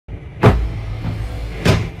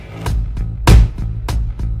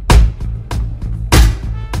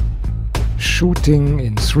shooting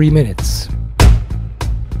in 3 minutes.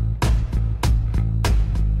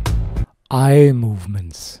 Eye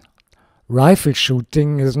movements. Rifle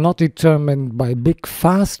shooting is not determined by big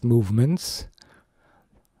fast movements.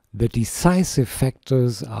 The decisive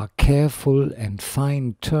factors are careful and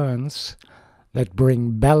fine turns that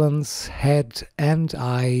bring balance, head and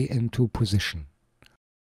eye into position.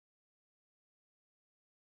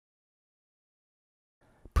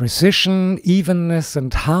 Precision, evenness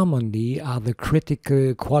and harmony are the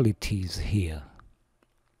critical qualities here.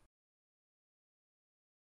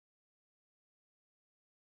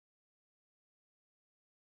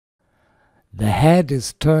 The head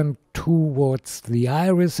is turned towards the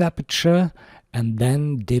iris aperture and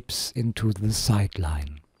then dips into the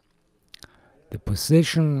sideline. The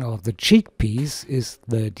position of the cheekpiece is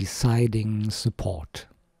the deciding support.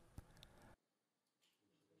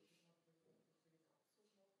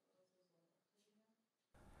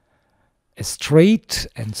 A straight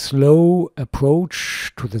and slow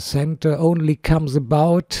approach to the center only comes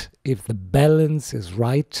about if the balance is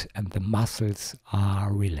right and the muscles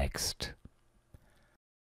are relaxed.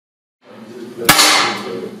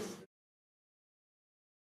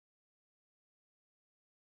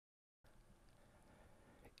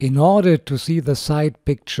 In order to see the side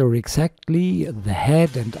picture exactly, the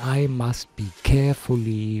head and eye must be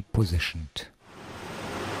carefully positioned.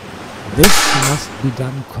 This must be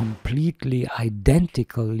done completely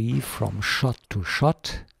identically from shot to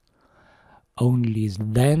shot. Only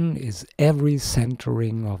then is every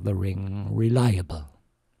centering of the ring reliable.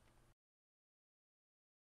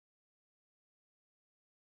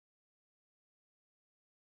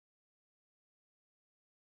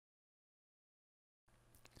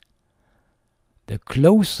 The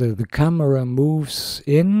closer the camera moves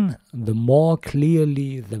in, the more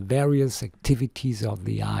clearly the various activities of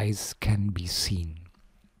the eyes can be seen.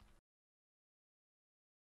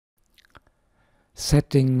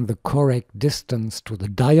 Setting the correct distance to the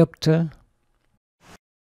diopter,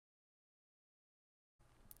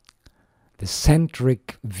 the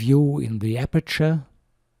centric view in the aperture,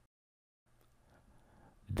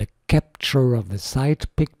 the capture of the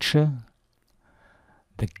side picture,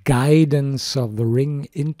 the guidance of the ring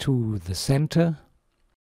into the center,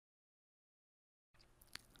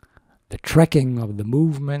 the tracking of the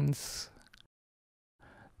movements,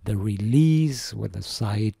 the release with the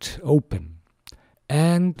sight open,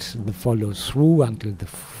 and the follow-through until the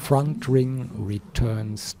front ring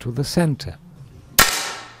returns to the center.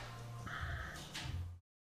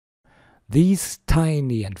 These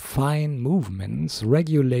tiny and fine movements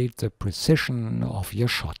regulate the precision of your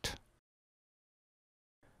shot.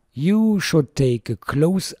 You should take a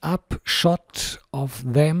close-up shot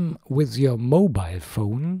of them with your mobile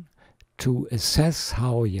phone to assess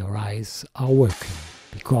how your eyes are working,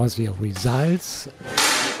 because your results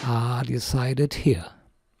are decided here.